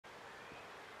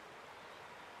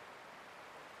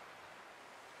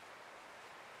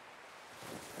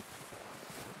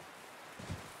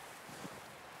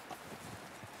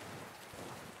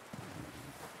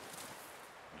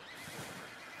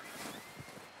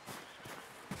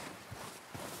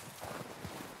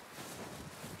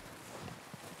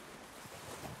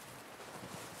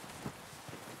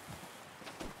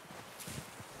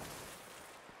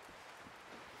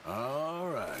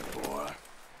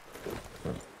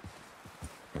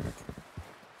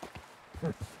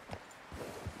Up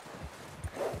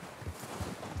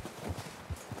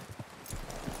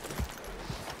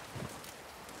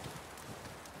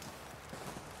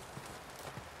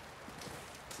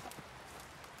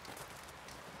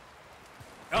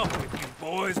with you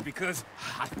boys because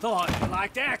I thought you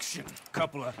liked action.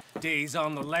 Couple of days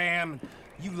on the lam, and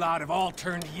you lot have all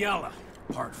turned yellow.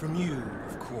 Apart from you,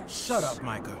 of course. Shut up,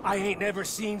 Micah. I ain't never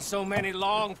seen so many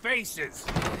long faces.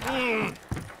 I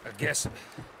guess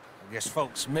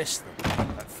folks miss them.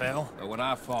 I fell, but when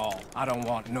I fall, I don't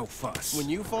want no fuss. When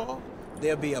you fall,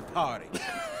 there'll be a party.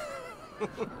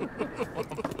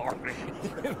 Party?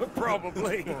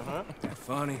 Probably. That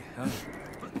funny, huh?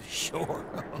 Sure.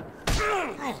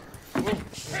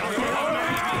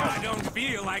 I don't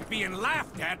feel like being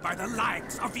laughed at by the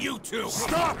likes of you two.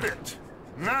 Stop it!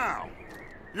 Now!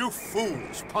 You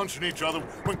fools punching each other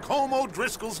when Colm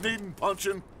O'Driscoll's needing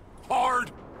punching.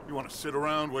 Hard! You want to sit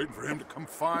around waiting for him to come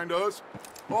find us?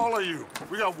 All of you,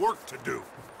 we got work to do.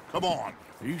 Come on.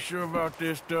 Are you sure about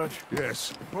this, Dutch?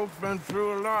 Yes. Folks been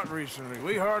through a lot recently.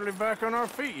 We hardly back on our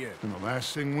feet yet. And the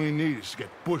last thing we need is to get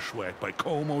bushwhacked by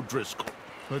Colm O'Driscoll.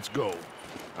 Let's go.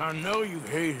 I know you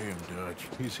hate him, Dutch.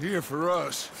 He's here for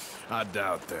us. I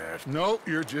doubt that. No,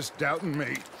 you're just doubting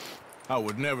me. I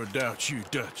would never doubt you,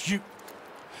 Dutch. You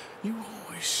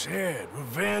always said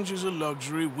revenge is a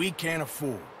luxury we can't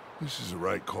afford. This is the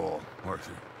right call,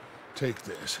 Arthur. Take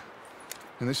this.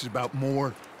 And this is about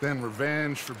more than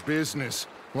revenge for business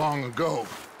long ago.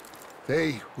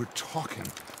 They were talking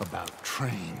about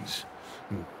trains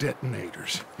and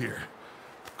detonators here.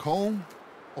 Colm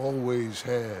always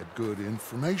had good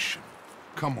information.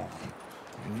 Come on.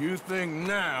 And you think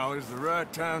now is the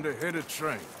right time to hit a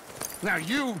train? Now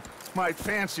you might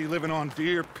fancy living on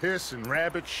deer piss and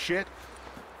rabbit shit.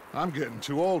 I'm getting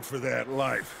too old for that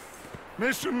life.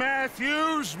 Mr.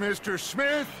 Matthews, Mr.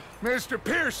 Smith, Mr.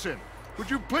 Pearson, would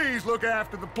you please look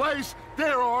after the place?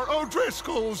 There are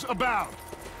O'Driscolls about.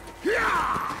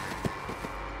 Yeah!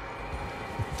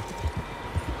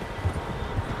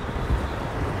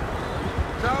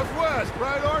 Southwest,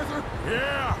 right, Arthur?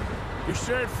 Yeah. He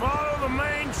said follow the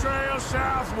main trail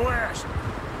southwest.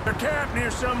 They're camped near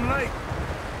some lake.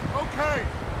 Okay,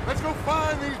 let's go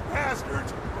find these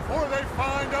bastards before they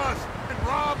find us and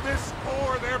rob this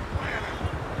store of their planet.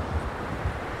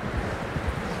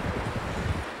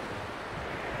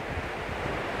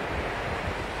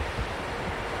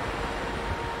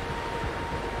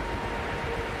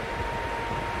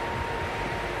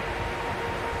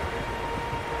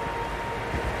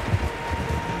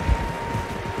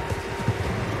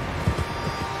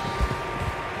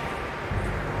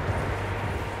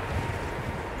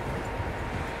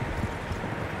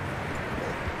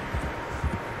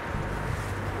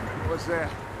 What's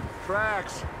that?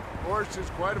 Tracks. Horses,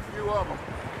 quite a few of them.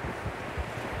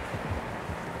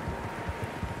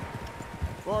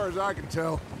 As far as I can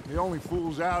tell, the only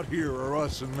fools out here are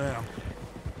us and them.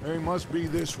 They must be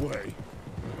this way.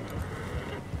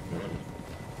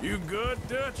 You good,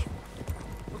 Dutch?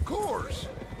 Of course.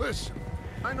 Listen,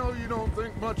 I know you don't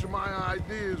think much of my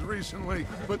ideas recently,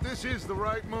 but this is the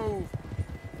right move.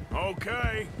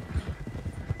 Okay.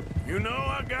 You know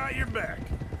I got your back.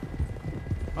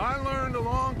 I learned a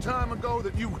long time ago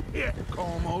that you hit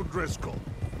Colm O'Driscoll.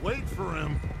 Wait for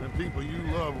him, and people you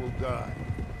love will die.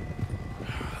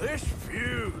 This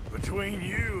feud between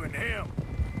you and him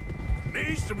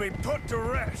needs to be put to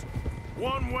rest,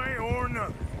 one way or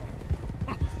another.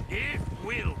 It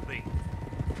will be.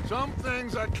 Some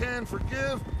things I can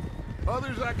forgive,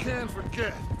 others I can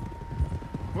forget.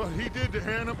 What he did to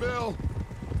Annabelle,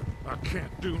 I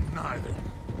can't do neither.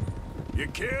 You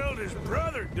killed his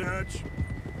brother, Dutch.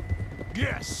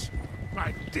 Yes,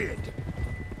 I did.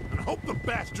 And I hope the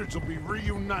bastards will be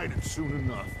reunited soon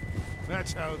enough.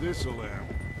 That's how this'll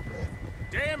end.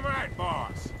 Damn right,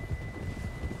 boss.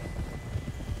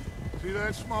 See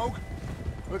that smoke?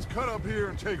 Let's cut up here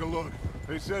and take a look.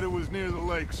 They said it was near the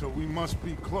lake, so we must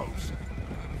be close.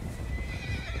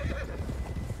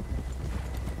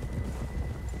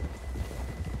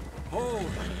 Hold.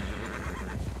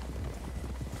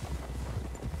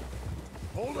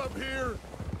 Hold up here.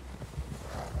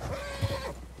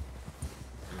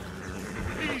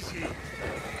 Easy.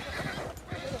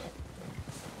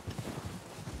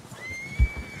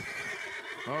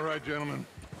 All right, gentlemen.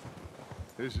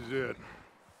 This is it.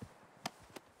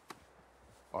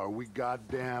 Are we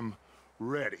goddamn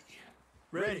ready?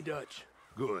 Ready, Dutch.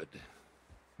 Good.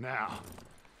 Now,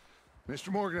 Mr.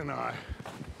 Morgan and I,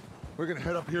 we're gonna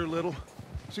head up here a little,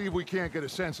 see if we can't get a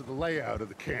sense of the layout of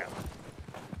the camp.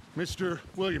 Mr.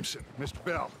 Williamson, Mr.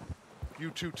 Bell, you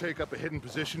two take up a hidden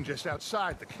position just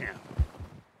outside the camp.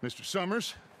 Mr.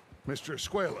 Summers, Mr.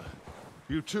 Escuela,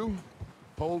 you two,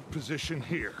 hold position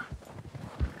here.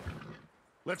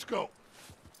 Let's go.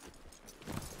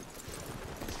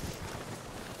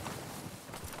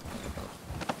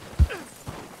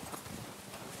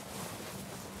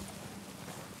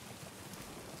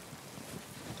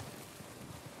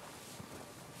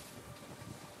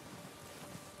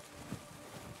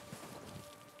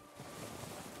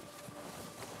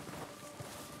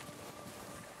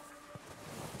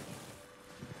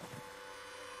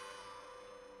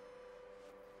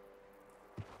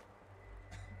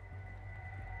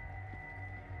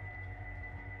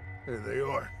 There they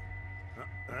are.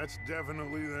 That's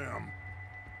definitely them.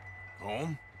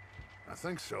 Home? I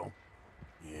think so.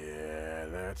 Yeah,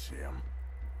 that's him.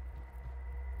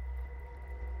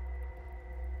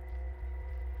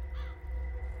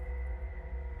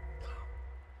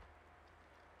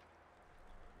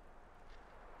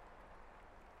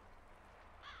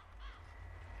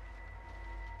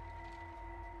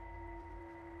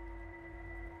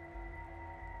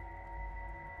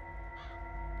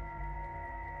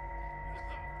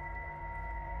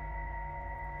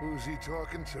 Who's he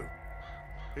talking to?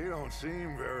 He don't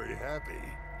seem very happy.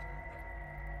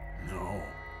 No.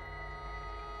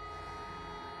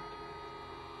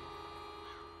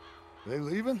 They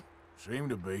leaving? Seem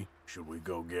to be. Should we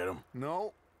go get them?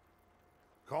 No.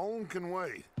 Colm can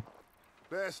wait.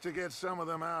 Best to get some of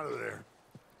them out of there.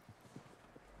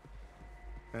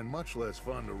 And much less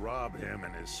fun to rob him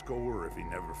and his score if he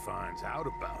never finds out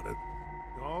about it.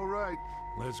 All right,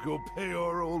 let's go pay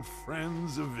our old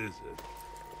friends a visit.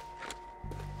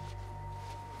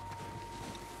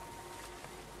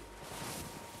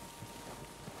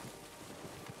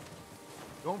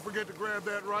 Don't forget to grab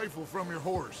that rifle from your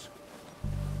horse.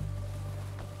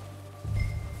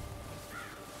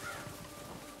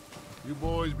 You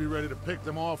boys be ready to pick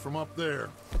them off from up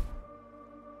there.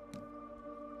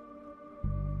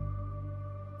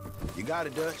 You got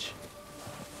it, Dutch.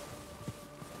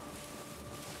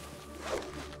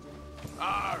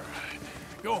 All right,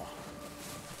 go.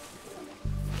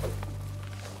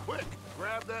 Quick,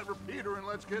 grab that repeater and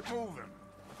let's get moving.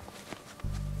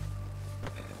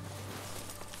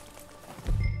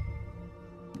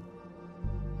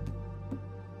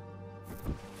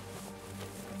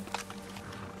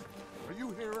 Are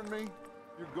you hearing me?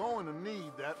 You're going to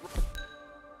need that.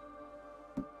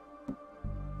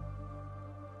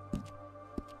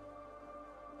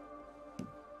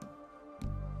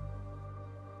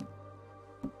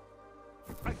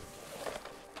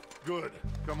 Good.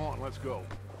 Come on, let's go.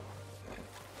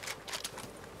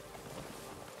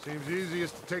 Seems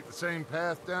easiest to take the same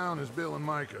path down as Bill and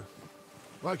Micah.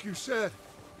 Like you said,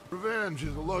 revenge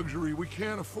is a luxury we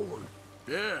can't afford.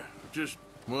 Yeah, just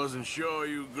wasn't sure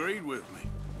you agreed with me.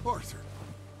 Arthur.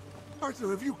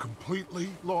 Arthur, have you completely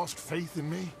lost faith in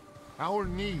me? Our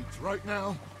needs right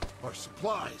now are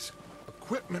supplies,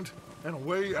 equipment, and a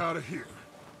way out of here.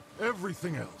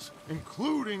 Everything else,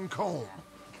 including Colm,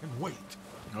 can wait.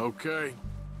 Okay.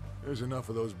 There's enough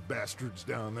of those bastards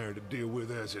down there to deal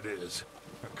with as it is.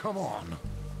 Now, come on.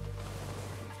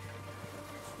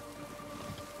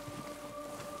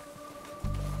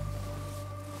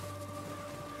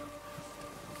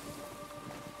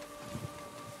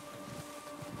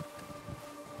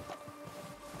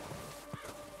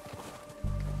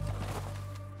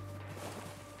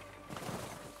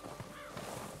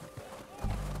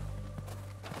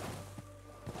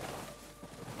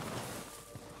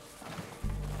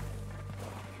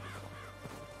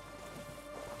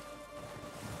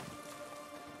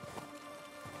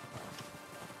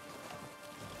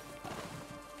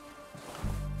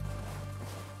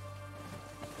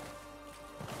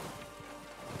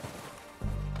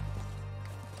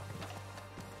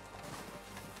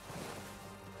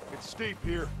 It's steep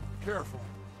here. Careful.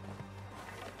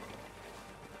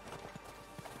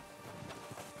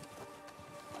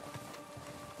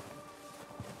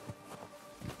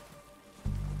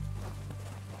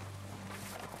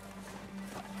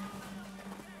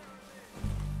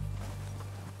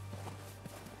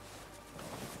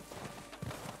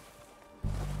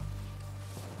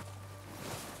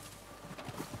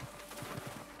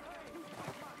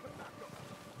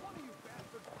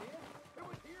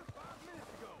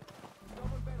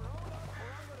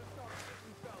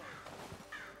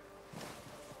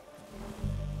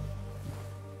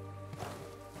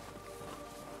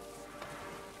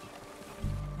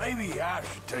 Maybe I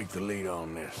should take the lead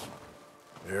on this.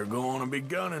 They're going to be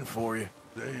gunning for you.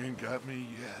 They ain't got me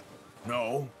yet.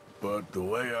 No, but the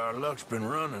way our luck's been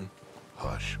running...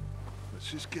 Hush.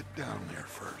 Let's just get down there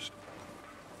first.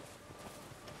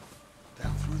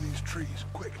 Down through these trees,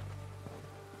 quick.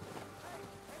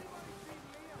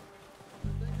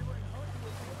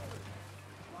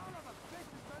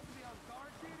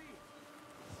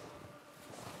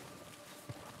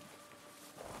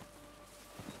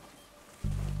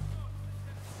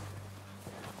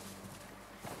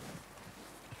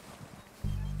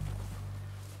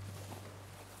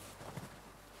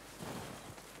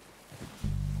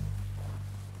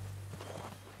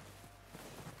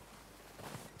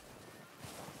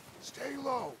 Stay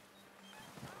low.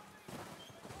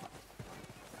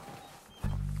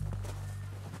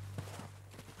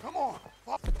 Come on.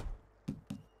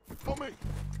 Follow me.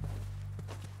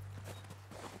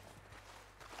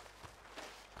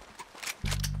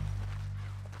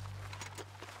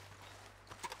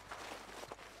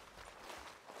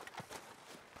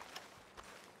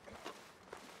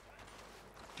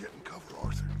 Get in cover,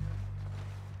 Arthur.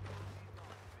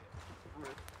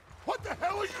 What the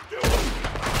hell are you doing?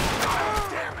 Ah,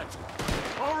 damn it!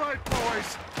 All right,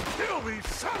 boys. Kill these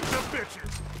sons of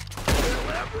bitches.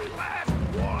 Kill every last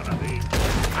one of these.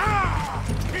 Ah!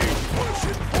 Keep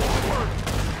pushing forward.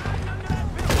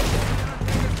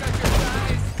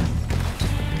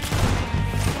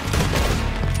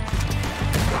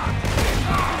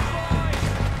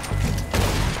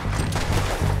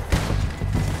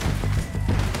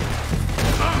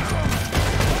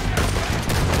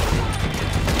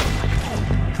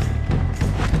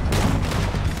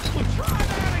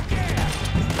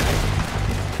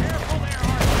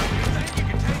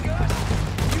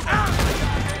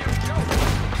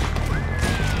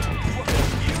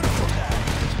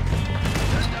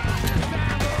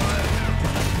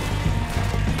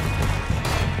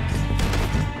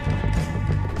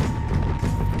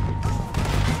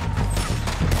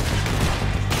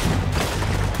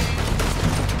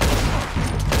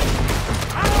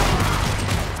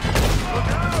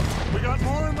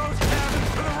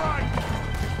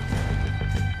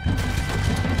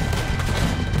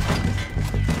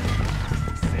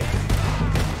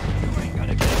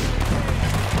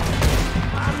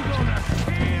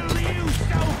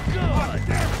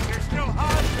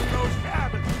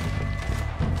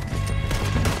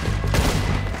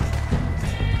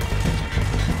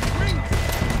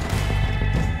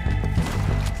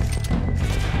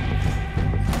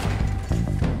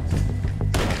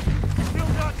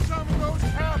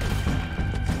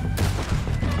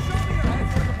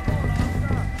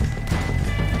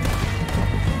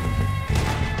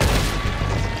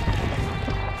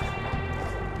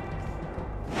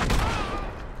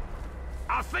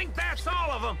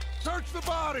 Search the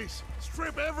bodies!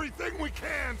 Strip everything we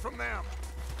can from them!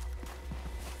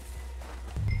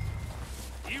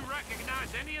 You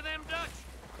recognize any of them, Dutch?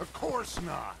 Of course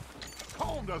not.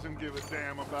 Colm doesn't give a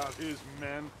damn about his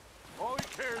men. All he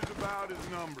cares about is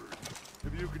numbers.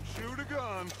 If you can shoot a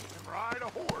gun and ride a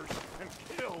horse and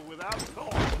kill without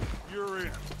thought, you're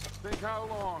in. Think how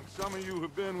long some of you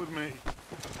have been with me.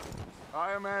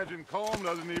 I imagine Colm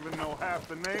doesn't even know half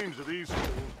the names of these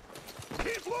fools.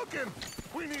 Keep looking!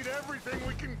 We need everything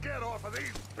we can get off of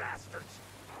these bastards!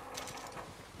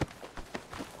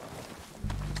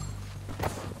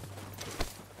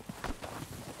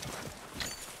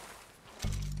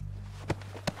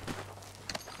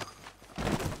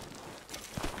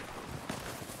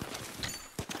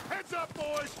 Heads up,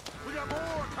 boys! We got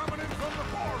more coming in from the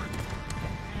forest!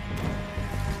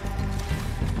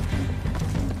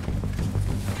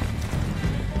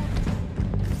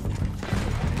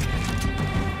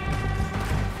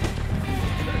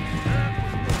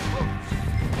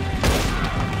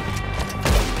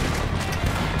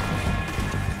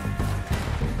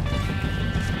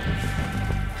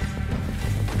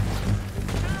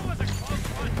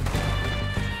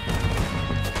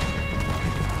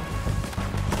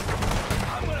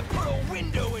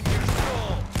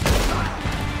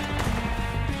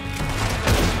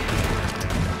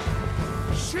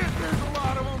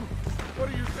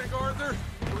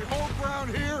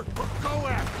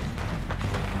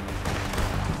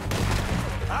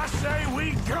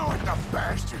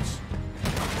 Bastards!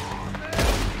 Come on, man!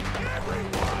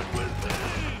 Everyone with me!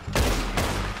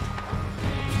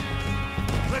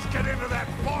 Let's get into that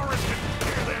forest and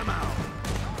clear them out!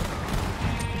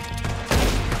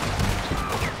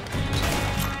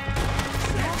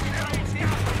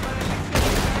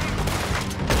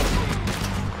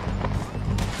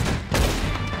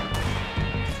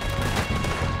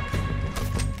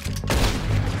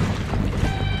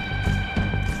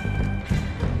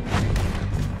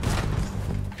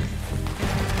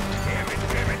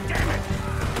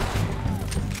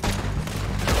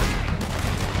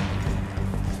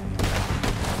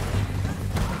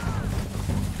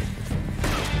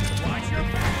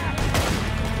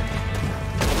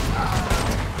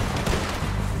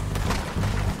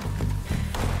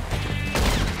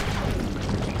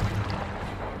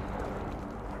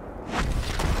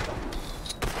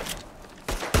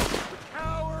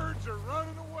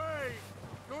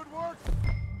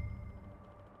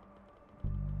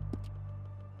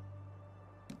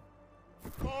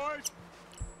 Boys,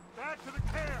 back to the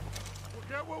camp. We'll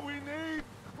get what we need,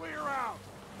 clear out.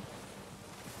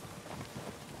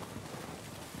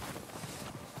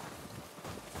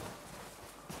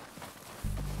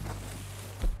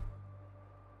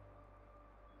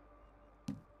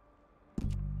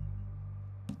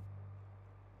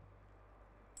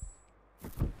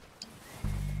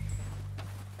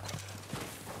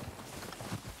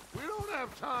 don't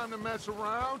have time to mess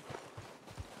around.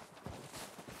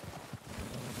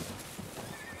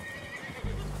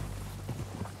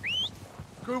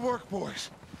 Good work, boys.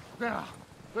 Now,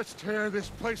 let's tear this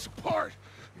place apart.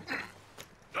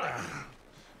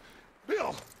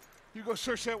 Bill, you go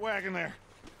search that wagon there.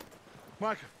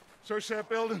 Micah, search that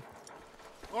building.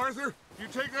 Arthur, you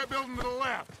take that building to the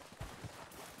left.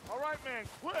 All right, man,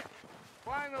 quick.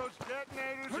 Find those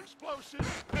detonators,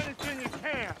 explosives, anything you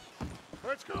can.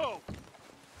 Let's go.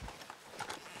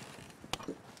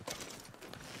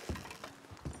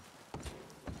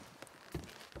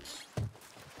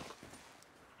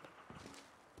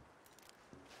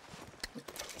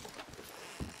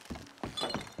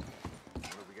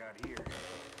 What do we got here?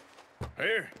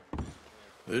 Here.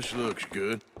 This looks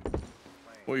good.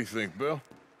 What do you think, Bill?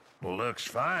 Looks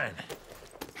fine.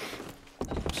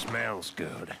 Smells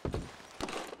good.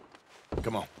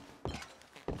 Come on.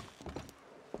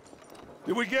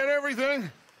 Did we get everything?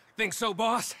 Think so,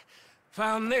 boss?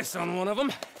 Found this on one of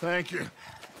them. Thank you.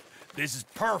 This is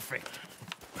perfect.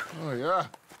 Oh, yeah?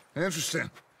 Interesting.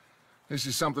 This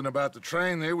is something about the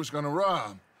train they was gonna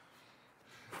rob.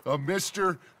 A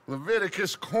Mr.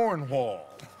 Leviticus Cornwall.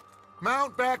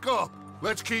 Mount back up.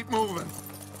 Let's keep moving.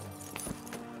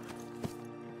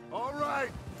 All right,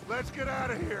 let's get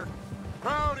out of here.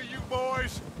 Proud of you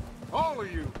boys. All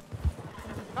of you.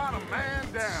 Not a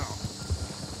man down.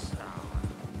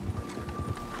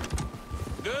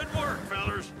 Good work,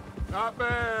 fellers. Not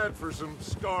bad for some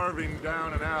starving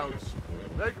down and outs.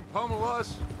 They can pummel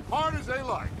us hard as they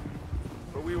like,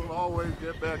 but we will always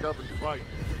get back up and fight.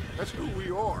 That's who we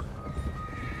are.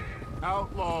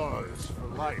 Outlaws for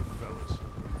life, fellas.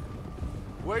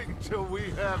 Wait until we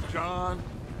have John,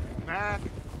 Mac,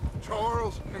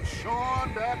 Charles, and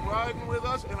Sean back riding with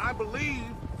us, and I believe,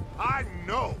 I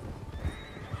know,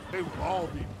 they will all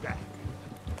be back.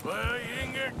 Well, you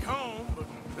didn't get Combe, but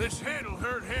this hit'll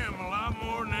hurt him a lot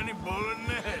more than any bullet in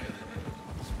the head.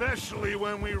 Especially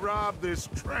when we rob this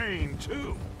train,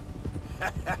 too.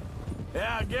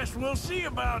 Yeah, I guess we'll see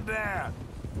about that.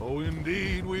 Oh,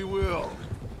 indeed we will.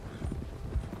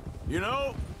 You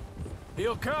know,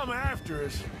 he'll come after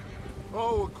us.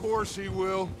 Oh, of course he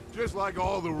will, just like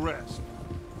all the rest.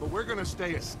 But we're gonna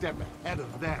stay a step ahead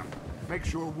of them. Make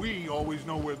sure we always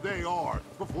know where they are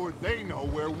before they know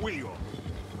where we are.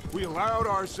 We allowed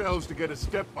ourselves to get a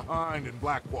step behind in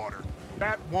Blackwater.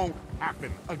 That won't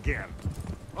happen again.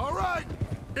 All right,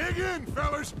 dig in,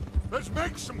 fellas. Let's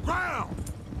make some ground.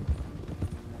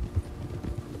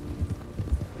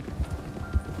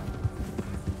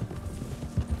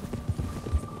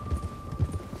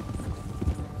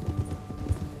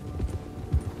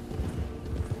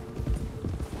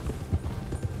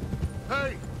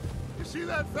 Hey, you see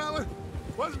that fella?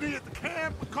 Wasn't he at the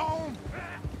camp with Combe?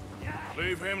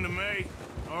 Leave him to me.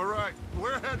 All right,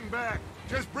 we're heading back.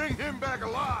 Just bring him back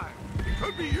alive. It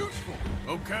could be useful.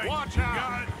 Okay, Watch you out.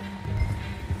 got it.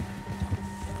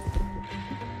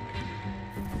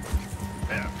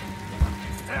 Yeah.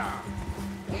 Yeah.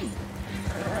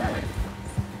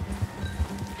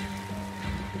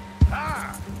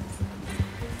 Ah!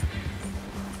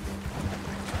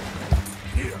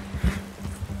 Here.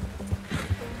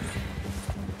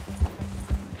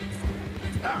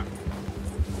 Ah!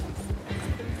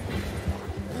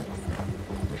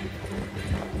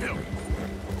 Bill.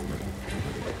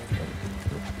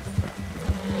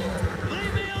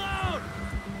 Leave me alone!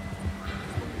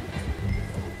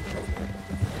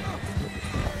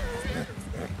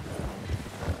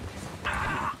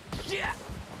 Ah! Shit!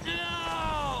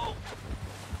 No!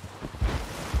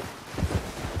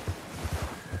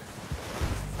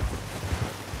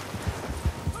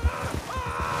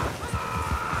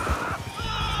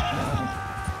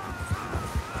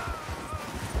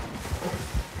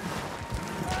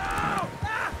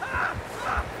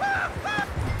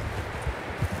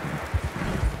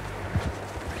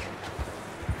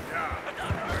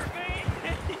 Don't hurt me!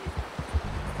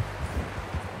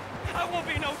 I won't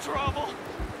be no trouble.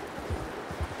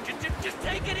 Just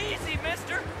take it easy,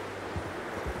 mister.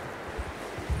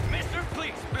 Mister,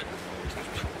 please.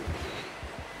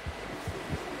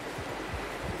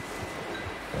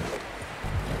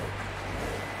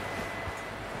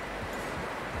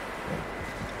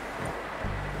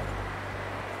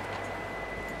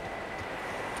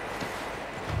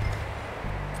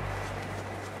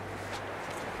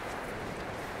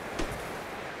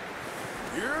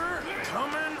 You're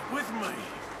coming with me.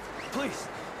 Please,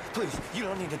 please, you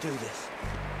don't need to do this.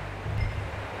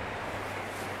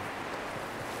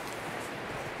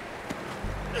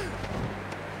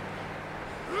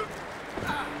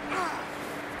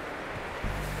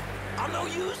 I'm no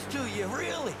use to you,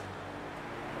 really.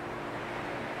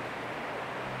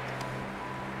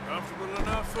 comfortable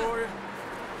enough for you?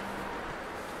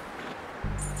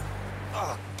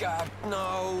 Oh, God,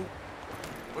 no.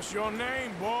 What's your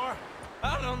name, boy?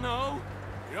 I don't know.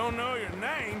 You don't know your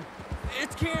name?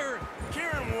 It's Kieran.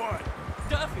 Kieran what?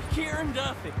 Duffy, Kieran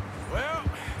Duffy. Well,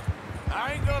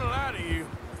 I ain't gonna lie to you.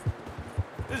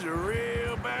 This is a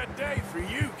real bad day for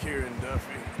you, Kieran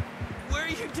Duffy. Where are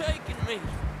you taking me?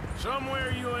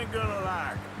 Somewhere you ain't gonna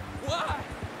like. Why?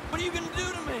 What are you gonna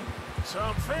do to me?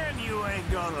 Something you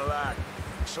ain't gonna like.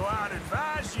 So I'd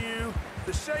advise you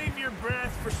to save your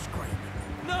breath for screaming.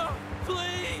 No,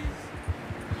 please.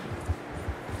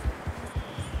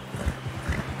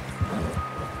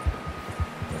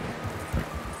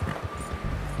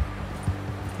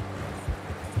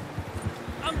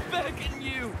 I'm begging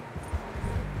you.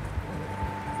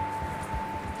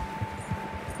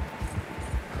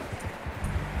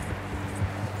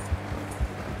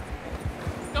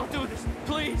 Don't do this,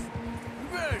 please.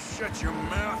 You better shut your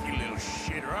mouth, you little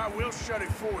shit, or I will shut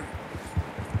it for you.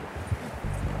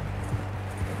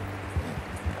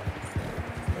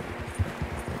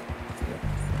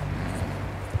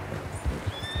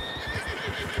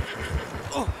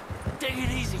 Oh, take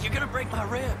it easy. You're gonna break my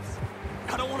ribs.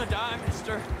 I don't want to die,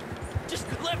 mister. Just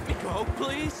let me go,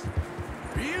 please.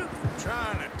 Are you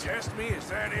trying to test me? Is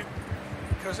that it?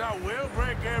 Because I will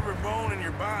break every bone in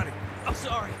your body. I'm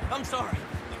sorry. I'm sorry.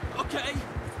 Okay?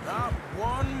 Not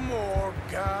one more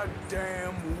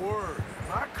goddamn word.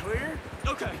 Am I clear?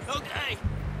 Okay, okay.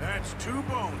 That's 2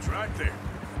 bones right there.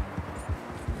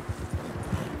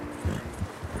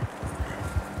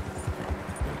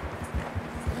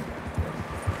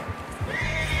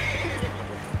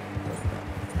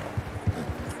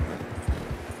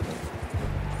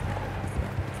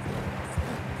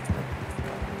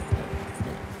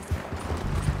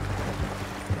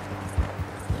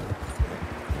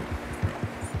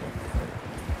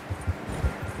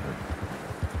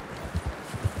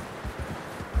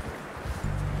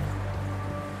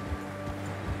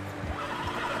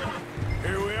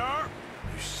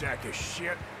 Sack of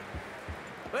shit.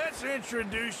 Let's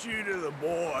introduce you to the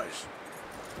boys.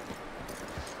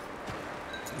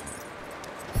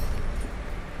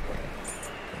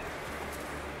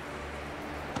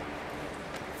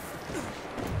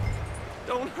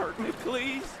 Don't hurt me,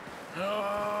 please.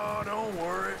 Oh, don't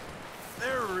worry.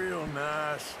 They're real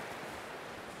nice.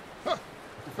 Huh.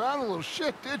 You found a little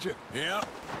shit, did you? Yep.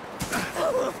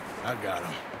 I got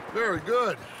him. Very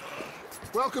good.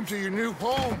 Welcome to your new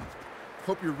home.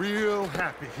 Hope you're real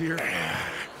happy here.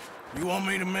 You want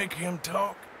me to make him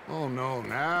talk? Oh, no,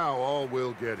 now all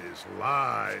we'll get is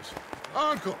lies.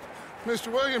 Uncle,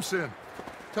 Mr. Williamson,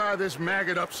 tie this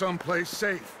maggot up someplace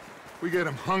safe. We get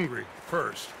him hungry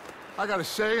first. I got a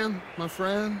saying, my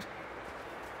friend.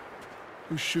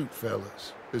 Who shoot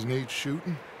fellas as need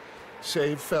shooting,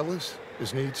 save fellas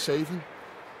as need saving,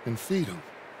 and feed 'em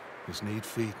as need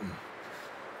feeding.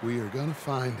 We are gonna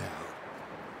find out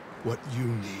what you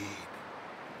need.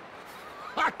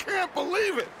 I can't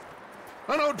believe it!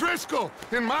 An O'Driscoll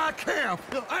in my camp!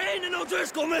 I ain't an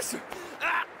O'Driscoll, mister!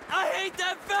 I hate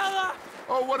that fella!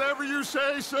 Oh, whatever you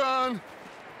say, son.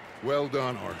 Well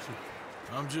done, Arthur.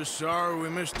 I'm just sorry we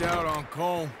missed out on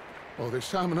Colm. Oh, there's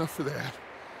time enough for that.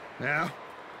 Now,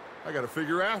 I gotta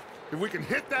figure out if we can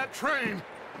hit that train.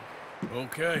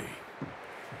 Okay.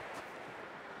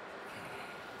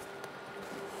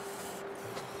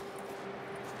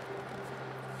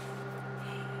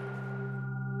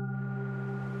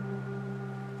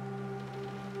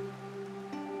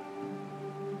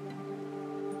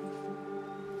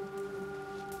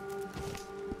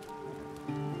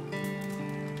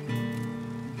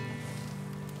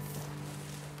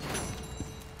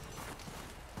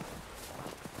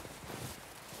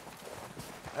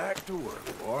 Back to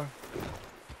work, boy.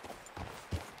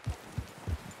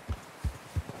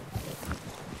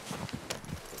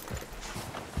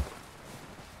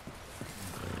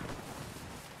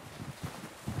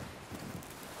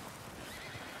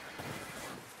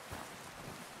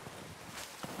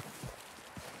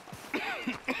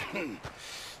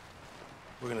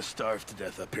 We're gonna starve to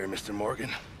death up here, Mr.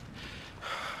 Morgan.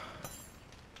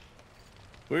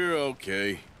 We're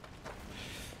okay.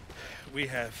 We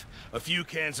have a few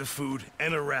cans of food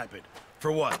and a rabbit.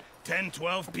 For what, 10,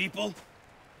 12 people?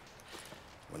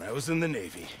 When I was in the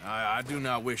Navy... I do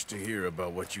not wish to hear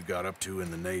about what you got up to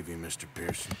in the Navy, Mr.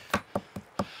 Pearson.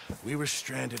 We were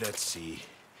stranded at sea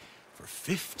for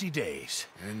 50 days.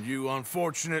 And you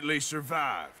unfortunately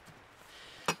survived.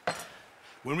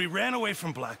 When we ran away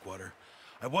from Blackwater,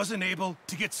 I wasn't able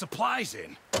to get supplies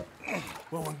in.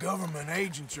 Well, when government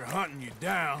agents are hunting you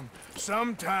down,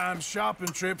 sometimes shopping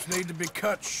trips need to be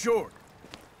cut short.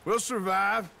 We'll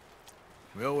survive.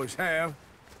 We always have.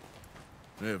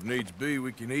 And if needs be,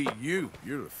 we can eat you.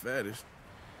 You're the fattest.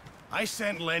 I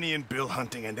sent Lenny and Bill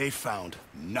hunting, and they found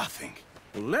nothing.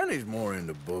 Well, Lenny's more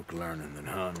into book learning than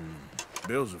hunting.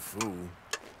 Bill's a fool.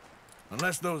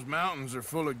 Unless those mountains are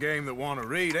full of game that want to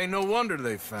read, ain't no wonder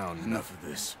they found Enough of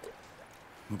this.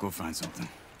 We'll go find something.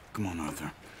 Come on,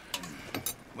 Arthur.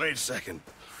 Wait a second.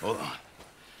 Hold on.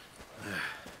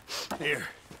 Here.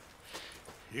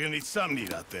 You're gonna need something to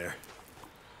eat out there.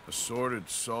 Assorted,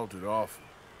 salted offal.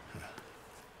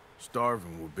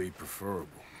 Starving would be preferable.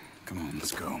 Come on,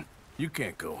 let's go. You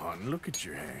can't go hunting. Look at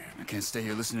your hand. I can't stay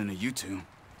here listening to you two.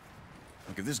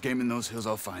 Look, if there's game in those hills,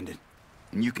 I'll find it.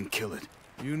 And you can kill it.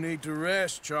 You need to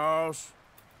rest, Charles.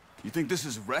 You think this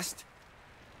is rest?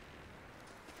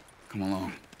 Come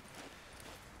along.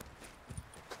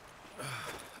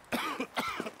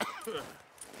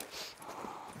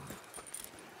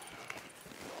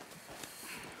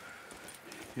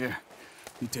 Here,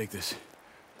 you take this.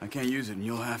 I can't use it, and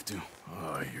you'll have to.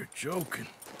 Oh, you're joking.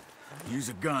 Use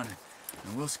a gun,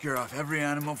 and we'll scare off every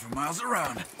animal for miles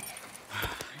around.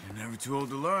 You're never too old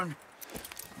to learn,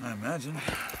 I imagine.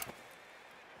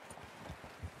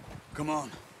 Come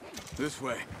on, this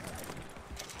way.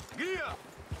 Gia!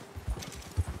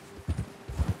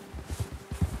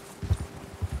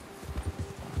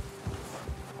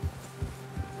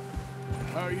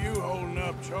 How are you holding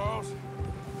up, Charles?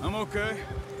 I'm okay,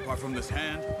 apart from this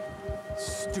hand.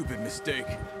 Stupid mistake.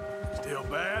 Still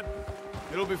bad?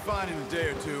 It'll be fine in a day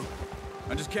or two.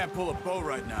 I just can't pull a bow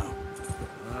right now.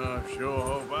 I sure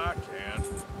hope I can.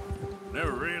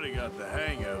 Never really got the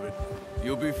hang of it.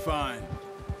 You'll be fine.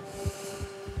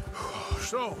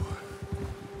 So,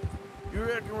 you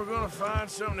reckon we're gonna find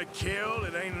something to kill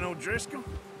that ain't no Driscoll?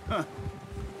 Huh.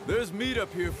 There's meat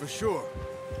up here for sure.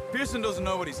 Pearson doesn't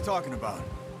know what he's talking about.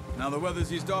 Now the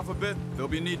weather's eased off a bit, they'll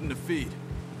be needing to feed.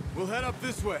 We'll head up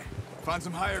this way, find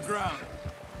some higher ground.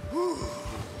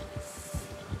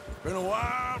 Been a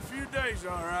wild few days,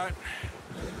 all right.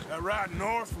 That ride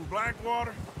north from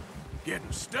Blackwater,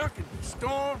 getting stuck in the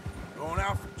storm, going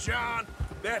out for John,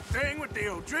 that thing with the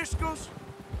O'Driscolls.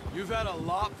 You've had a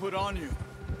lot put on you.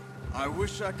 I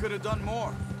wish I could have done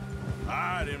more.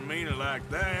 I didn't mean it like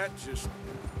that, just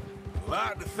a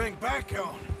lot to think back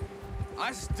on.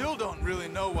 I still don't really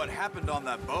know what happened on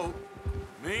that boat.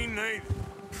 Me neither.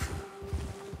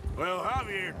 Well,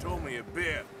 Javier told me a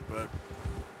bit, but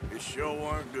it sure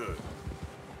weren't good.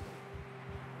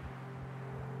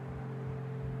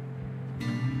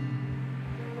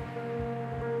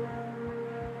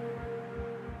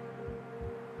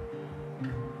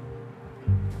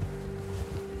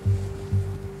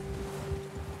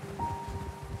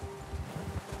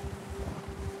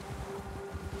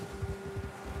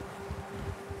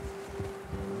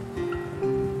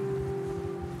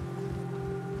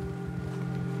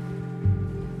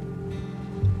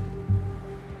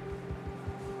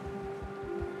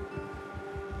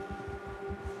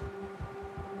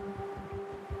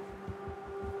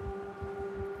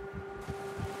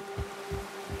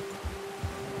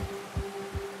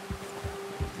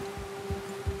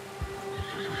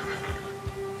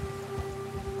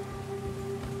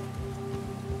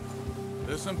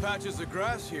 There's some patches of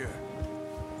grass here.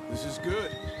 This is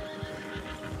good.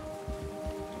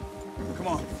 Come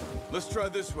on, let's try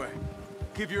this way.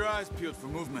 Keep your eyes peeled for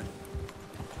movement.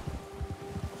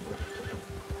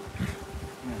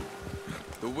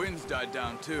 The wind's died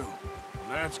down too.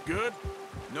 That's good.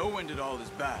 No wind at all is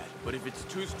bad, but if it's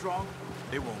too strong,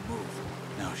 it won't move.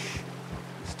 Now shh,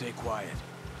 stay quiet.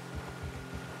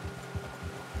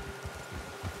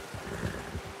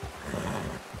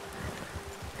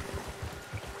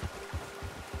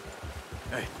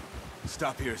 Hey,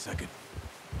 stop here a second.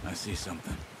 I see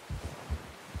something.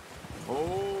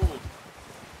 Hold!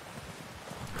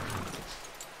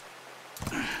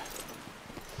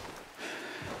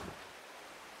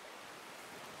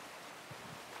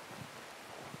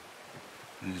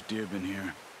 There's deer been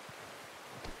here.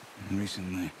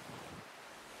 Recently.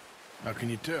 How can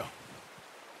you tell?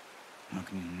 How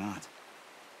can you not?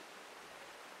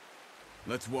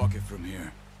 Let's walk it from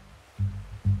here.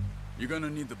 You're gonna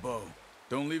need the bow.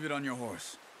 Don't leave it on your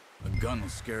horse. A gun will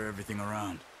scare everything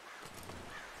around.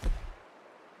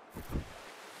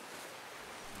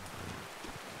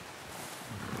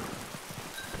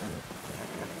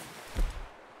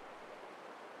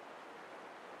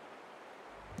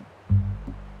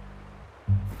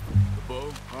 The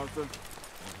bow, Arthur.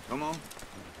 Come on.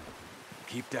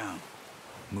 Keep down.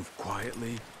 Move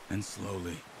quietly and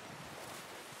slowly.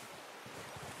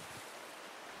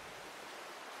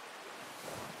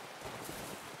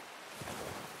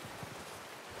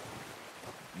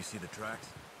 You see the tracks?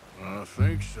 I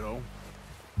think so.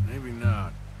 Maybe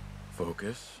not.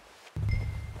 Focus.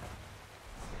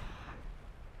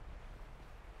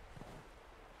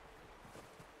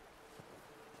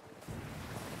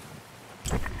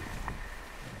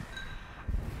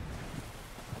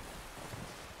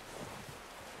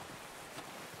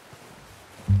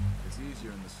 It's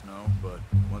easier in the snow, but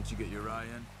once you get your eye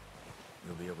in,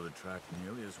 you'll be able to track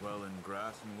nearly as well in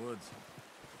grass and woods.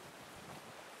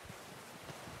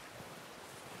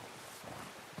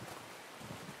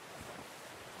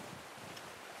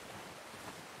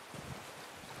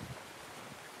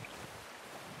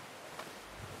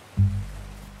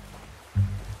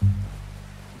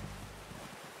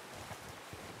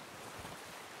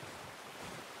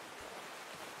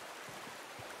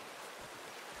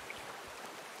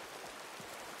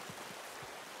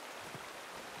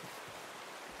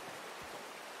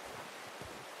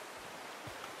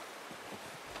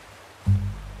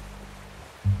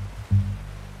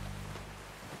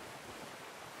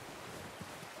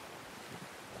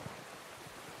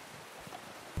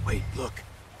 Wait, look.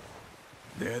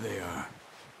 There they are.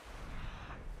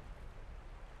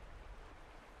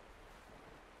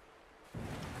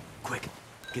 Quick,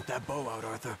 get that bow out,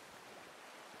 Arthur.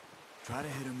 Try to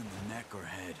hit him in the neck or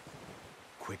head.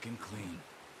 Quick and clean.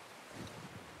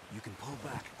 You can pull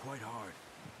back quite hard.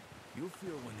 You'll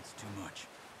feel when it's too much.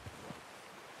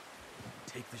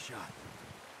 Take the shot.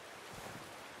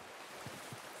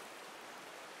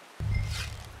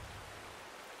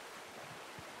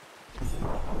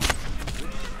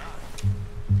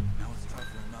 Now let's try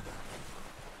for another.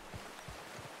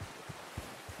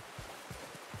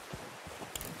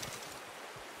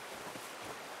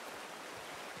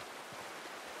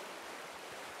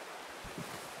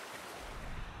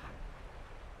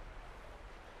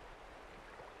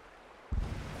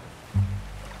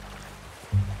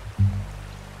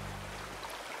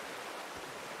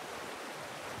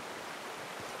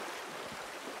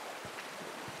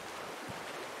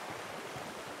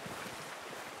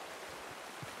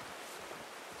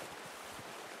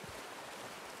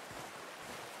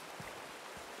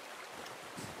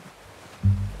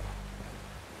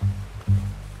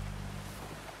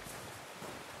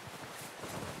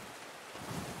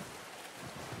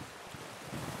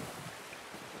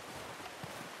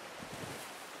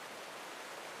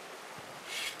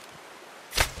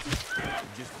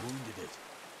 You just wounded it.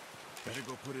 Better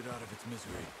go put it out of its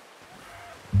misery.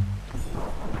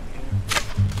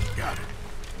 Got it.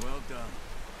 Well done.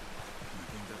 I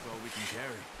think that's all we can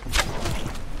carry.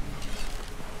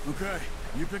 Okay,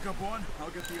 you pick up one,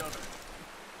 I'll get the other.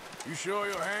 You sure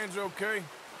your hand's okay?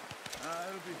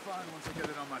 It'll be fine once I get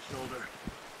it on my shoulder.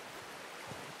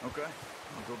 Okay,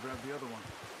 I'll go grab the other one.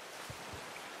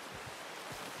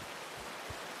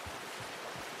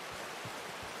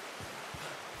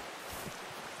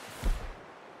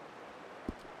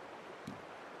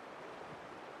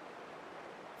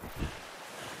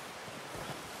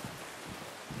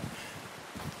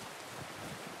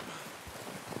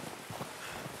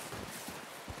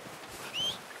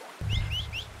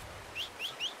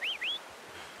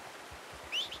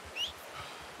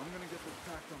 I'm gonna get this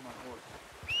packed on my horse.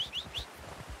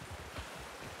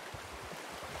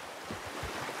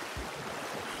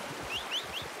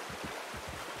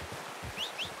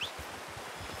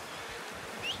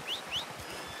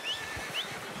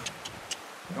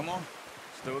 Come on,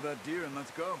 stow that deer and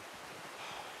let's go.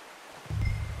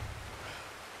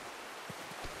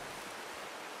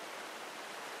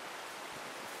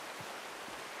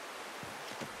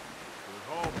 Good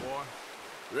haul, boy.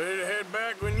 Ready to head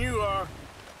back when you are.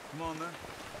 Come on then,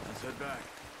 let's head back.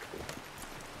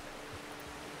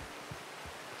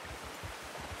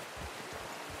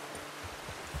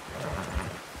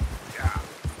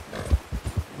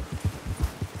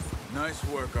 Nice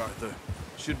work, Arthur.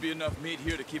 Should be enough meat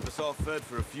here to keep us all fed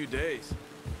for a few days.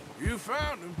 You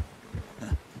found him.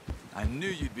 I knew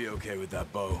you'd be okay with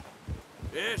that bow.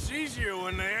 It's easier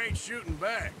when they ain't shooting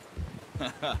back.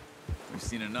 We've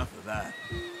seen enough of that.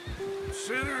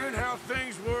 Considering how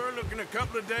things were looking a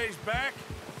couple of days back,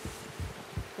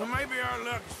 well, maybe our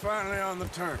luck is finally on the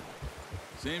turn.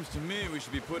 Seems to me we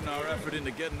should be putting our effort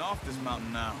into getting off this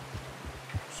mountain now.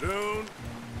 Soon.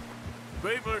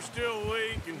 People are still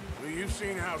weak, and well, you've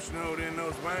seen how snowed in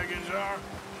those wagons are.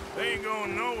 They ain't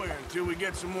going nowhere until we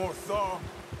get some more thaw.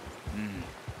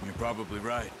 You're probably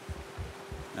right.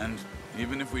 And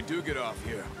even if we do get off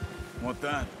here, what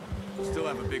then? We still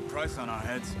have a big price on our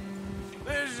heads.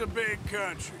 This is a big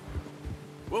country.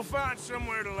 We'll find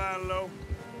somewhere to lie low.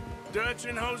 Dutch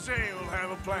and Jose will have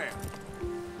a plan.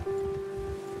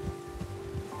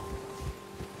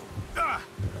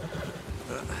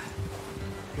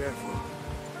 Careful.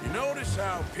 notice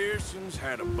how Pearson's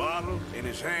had a bottle in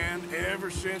his hand ever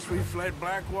since we fled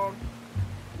Blackwater?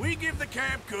 We give the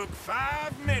camp cook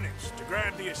 5 minutes to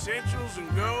grab the essentials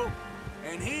and go,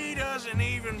 and he doesn't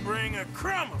even bring a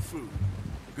crumb of food.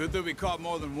 Good that we caught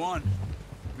more than one.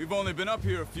 We've only been up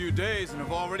here a few days and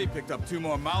have already picked up 2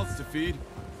 more mouths to feed.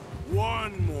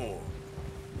 1 more.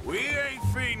 We ain't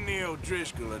feeding the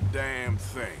O'Driscoll a damn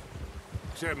thing.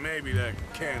 Except maybe that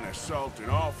can of salt and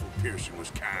offal Pearson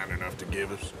was kind enough to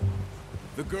give us.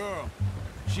 The girl,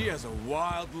 she has a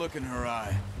wild look in her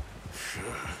eye.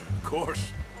 Of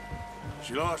course.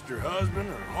 She lost her husband,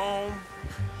 her home,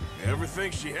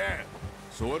 everything she had.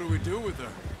 So what do we do with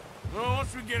her? Well,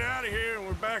 once we get out of here and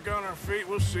we're back on our feet,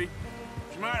 we'll see.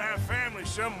 She might have family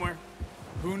somewhere.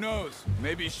 Who knows?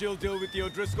 Maybe she'll deal with the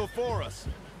O'Driscoll for us.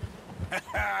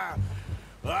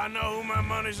 Well, I know who my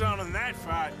money's on in that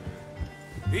fight.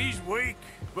 He's weak,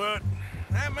 but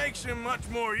that makes him much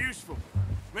more useful.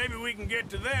 Maybe we can get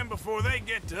to them before they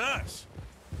get to us.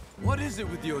 What is it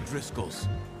with the O'Driscolls?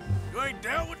 You ain't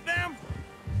dealt with them?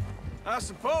 I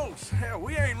suppose. Hell,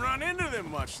 we ain't run into them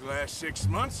much the last 6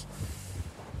 months.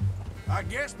 I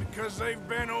guess because they've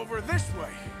been over this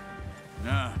way.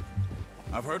 Nah.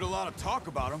 I've heard a lot of talk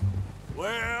about them.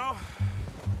 Well,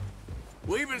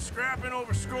 we've been scrapping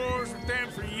over scores with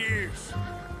them for years.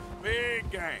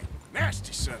 Big gang.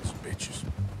 Nasty sons of bitches.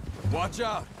 Watch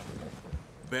out.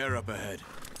 Bear up ahead.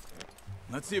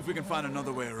 Let's see if we can find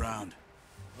another way around.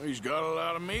 Well, he's got a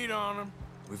lot of meat on him.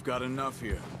 We've got enough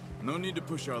here. No need to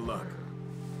push our luck.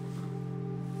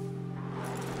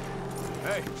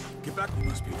 Hey, get back. You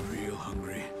must be real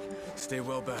hungry. Stay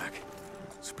well back.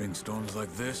 Spring storms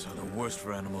like this are the worst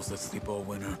for animals that sleep all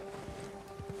winter.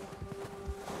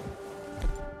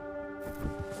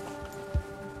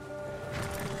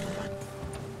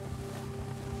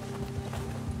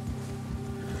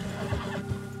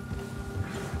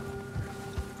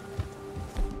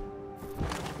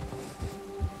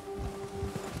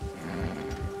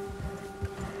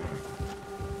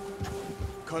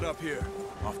 Cut up here,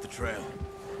 off the trail.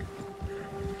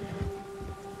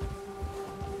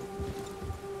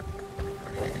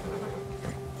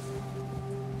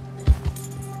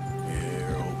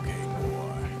 You're okay,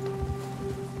 boy.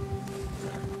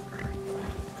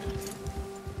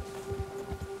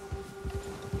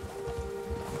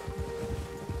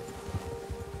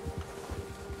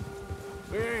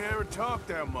 We ain't ever talked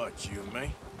that much, you and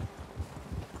me.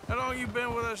 How long you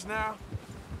been with us now?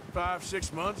 5,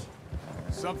 6 months?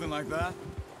 Something like that?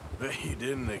 Bet you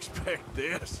didn't expect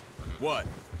this. What?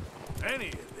 Any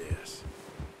of this.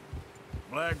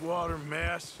 Blackwater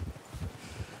mess.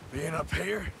 Being up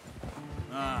here.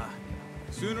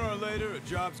 Sooner or later, a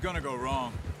job's gonna go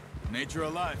wrong. Nature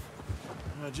of life.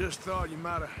 I just thought you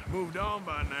might have moved on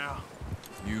by now.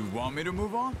 You want me to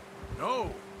move on? No.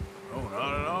 No,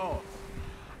 not at all.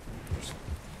 Just,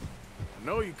 I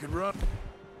know you could run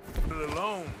it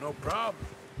alone, no problem.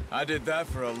 I did that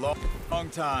for a long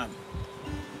time.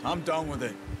 I'm done with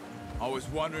it. Always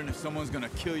wondering if someone's gonna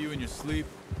kill you in your sleep.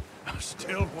 I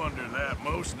still wonder that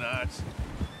most nights.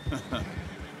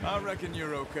 I reckon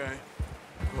you're okay.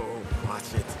 Oh,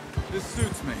 watch it. This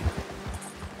suits me.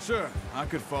 Sure, I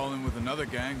could fall in with another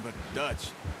gang, but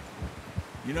Dutch.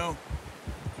 You know,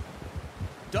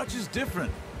 Dutch is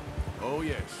different. Oh,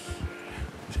 yes.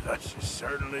 Dutch is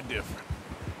certainly different.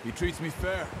 He treats me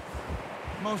fair.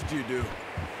 Most of you do.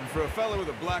 And for a fella with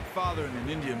a black father and an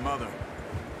Indian mother,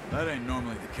 that ain't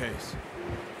normally the case.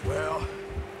 Well,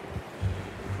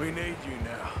 we need you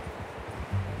now.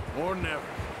 Or never.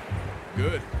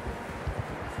 Good.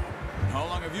 And how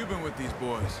long have you been with these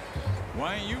boys?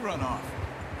 Why ain't you run off?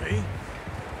 Me?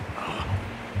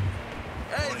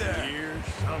 Hey 20 there! years,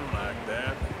 something like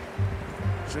that.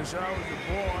 Since I was a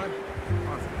boy.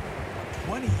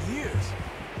 20 years?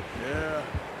 Yeah.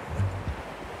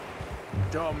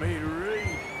 Taught me to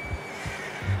read.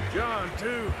 John,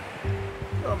 too.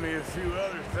 Taught me a few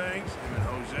other things, him and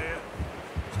Hosea.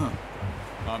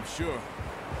 I'm sure.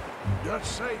 Dutch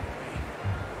saved me.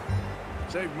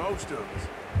 Saved most of us.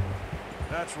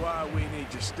 That's why we need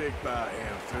to stick by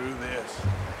him through this.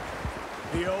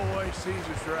 He always sees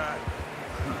us right.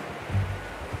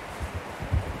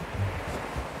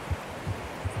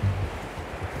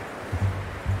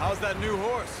 How's that new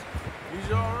horse?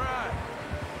 He's all right.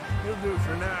 He'll do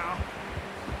for now.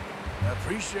 I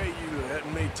appreciate you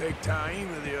letting me take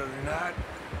Taima the other night.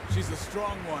 She's a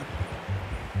strong one.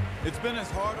 It's been as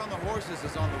hard on the horses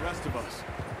as on the rest of us.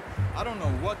 I don't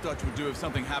know what Dutch would do if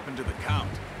something happened to the Count.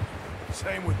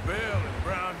 Same with Bill and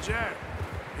Brown Jack.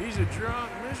 He's a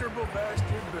drunk, miserable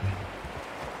bastard, but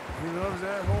he loves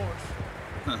that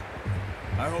horse.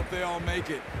 I hope they all make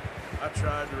it. I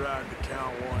tried to ride the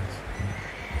count once.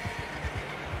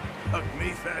 Hucked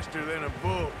me faster than a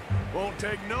bull. Won't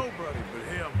take nobody but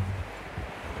him.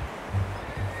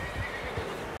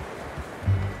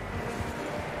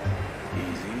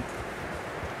 Easy.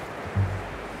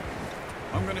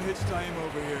 I'm gonna hitch tie him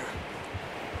over here.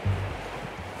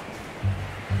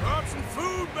 Brought some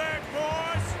food back,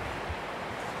 boys!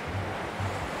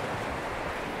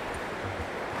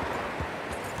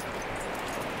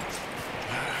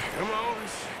 Come on,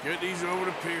 let's get these over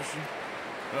to Pearson.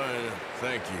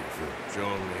 Thank you for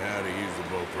showing me how to use the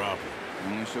bow properly.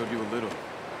 I only showed you a little.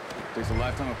 Takes a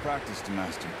lifetime of practice to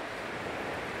master.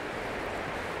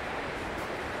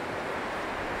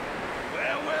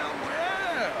 Well.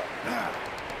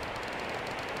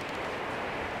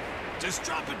 Just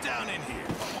drop it down in here.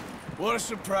 What a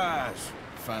surprise.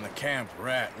 Find a camp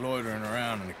rat loitering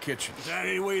around in the kitchen. Is that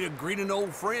any way to greet an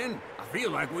old friend? I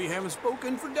feel like we haven't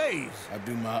spoken for days. I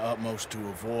do my utmost to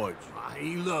avoid you.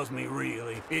 He loves me,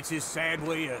 really. It's his sad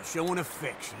way of showing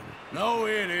affection. No,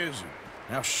 it isn't.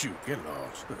 Now shoot, get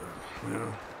lost.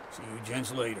 Well, see you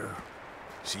gents later.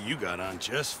 See, you got on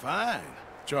just fine.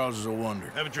 Charles is a wonder.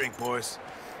 Have a drink, boys.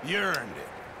 You earned it.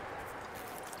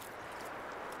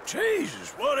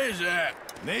 Jesus, what is that?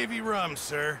 Navy rum,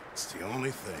 sir. It's the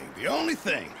only thing. The only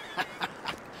thing.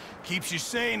 Keeps you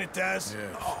sane, it does.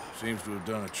 Yeah, seems to have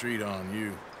done a treat on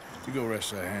you. You go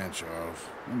rest that hand, Charles.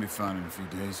 I'll be fine in a few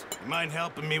days. You mind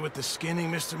helping me with the skinning,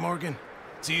 Mr. Morgan?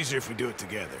 It's easier if we do it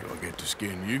together. I'll get to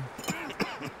skin you.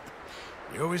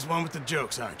 You're always one with the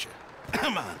jokes, aren't you?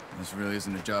 Come on. This really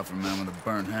isn't a job for a man with a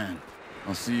burnt hand.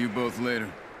 I'll see you both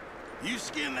later. You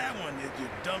skin that one that you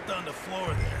dumped on the floor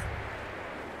there.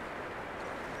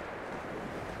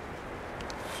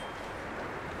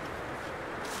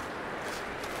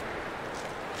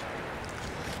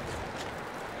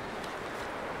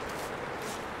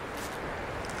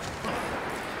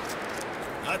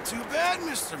 Not too bad,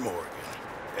 Mr. Morgan.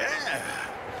 Yeah.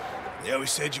 They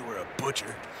always said you were a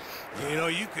butcher. You know,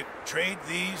 you could trade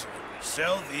these,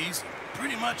 sell these, in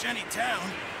pretty much any town,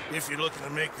 if you're looking to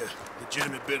make a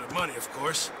legitimate bit of money, of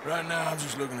course. Right now, I'm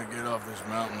just looking to get off this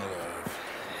mountain alive.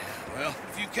 Well,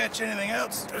 if you catch anything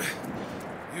else,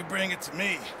 you bring it to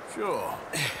me. Sure.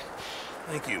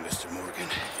 Thank you, Mr. Morgan.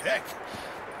 Heck,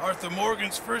 Arthur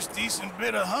Morgan's first decent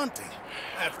bit of hunting,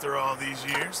 after all these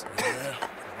years. Yeah.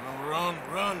 Well, we're on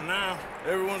the run now.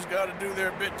 Everyone's got to do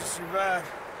their bit to survive.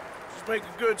 Just make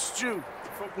a good stew.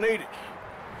 Folk need it.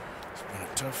 It's been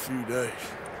a tough few days.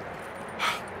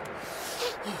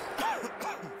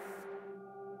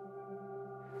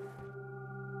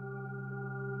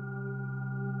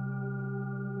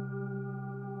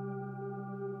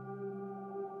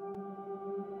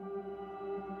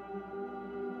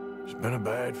 It's been a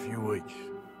bad few weeks,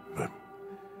 but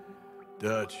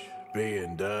Dutch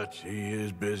being Dutch, he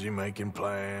is busy making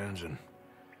plans, and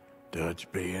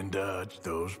Dutch being Dutch,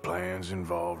 those plans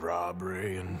involve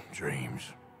robbery and dreams.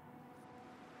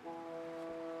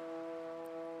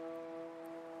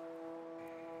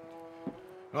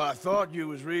 Well, I thought you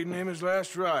was reading him his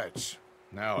last rites.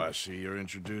 Now I see you're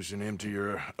introducing him to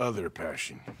your other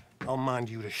passion. I'll mind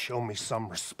you to show me some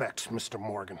respect, Mr.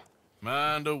 Morgan.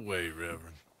 Mind away,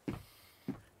 Reverend.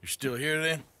 You still here,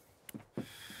 then?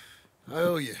 I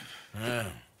owe you. Yeah.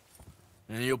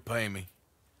 And you'll pay me.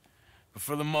 But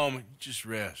for the moment, just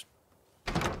rest.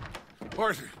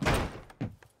 Arthur,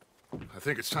 I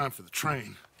think it's time for the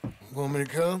train. Want me to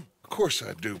come? Of course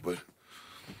I do, but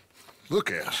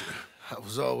look at you. I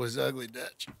was always ugly,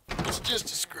 Dutch. It's just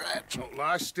a scratch. Don't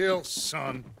lie still,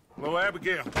 son. Hello,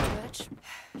 Abigail. Dutch,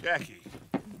 Jackie.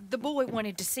 the boy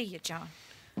wanted to see you, John.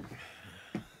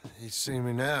 He's seen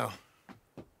me now.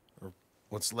 Or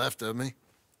what's left of me.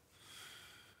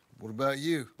 What about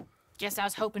you? Guess I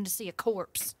was hoping to see a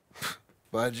corpse.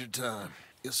 Bide your time.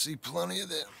 You'll see plenty of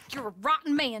them. You're a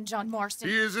rotten man, John Marston.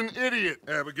 He is an idiot,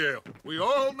 Abigail. We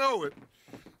all know it.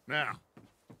 Now,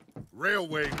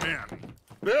 railway men.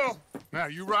 Bill, now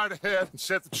you ride ahead and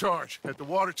set the charge at the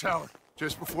water tower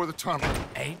just before the tunnel.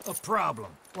 Ain't a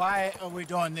problem. Why are we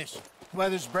doing this?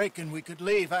 Weather's breaking, we could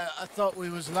leave. I thought we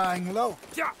was lying low.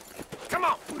 Yeah, come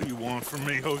on. What do you want from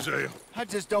me, Hosea? I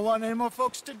just don't want any more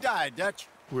folks to die, Dutch.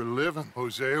 We're living,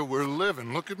 Hosea, we're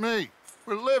living. Look at me.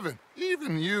 We're living,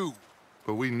 even you.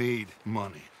 But we need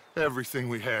money. Everything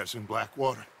we has in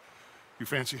Blackwater. You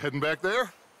fancy heading back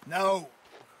there? No.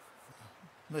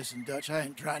 Listen, Dutch, I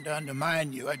ain't trying to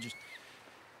undermine you. I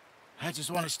just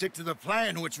want to stick to the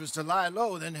plan, which was to lie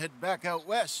low, then head back out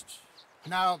west.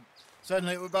 Now,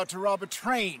 suddenly we're about to rob a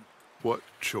train. What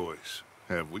choice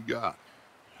have we got?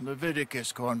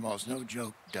 Leviticus Cornwall's no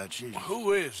joke, Dutch.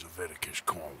 Who is Leviticus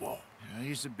Cornwall?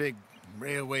 He's a big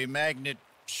Railway magnate,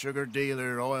 sugar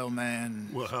dealer, oil man.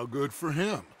 Well, how good for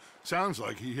him. Sounds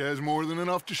like he has more than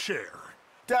enough to share.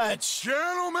 Dutch!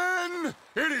 Gentlemen,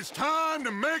 it is time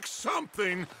to make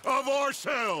something of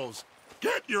ourselves.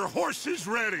 Get your horses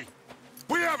ready.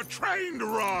 We have a train to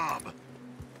rob.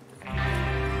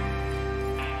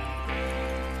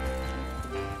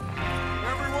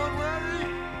 Everyone ready?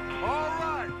 All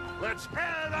right, let's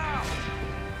head out.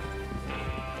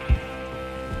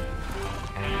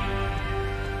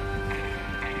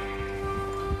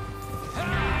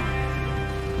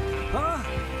 Huh?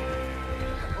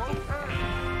 Okay.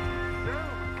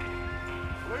 Gentlemen,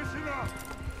 listen up.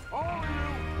 All of you.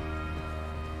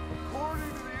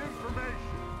 According to the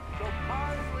information so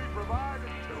kindly provided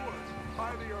to us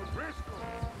by the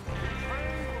O'Driscolls, the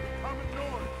train will be coming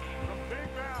north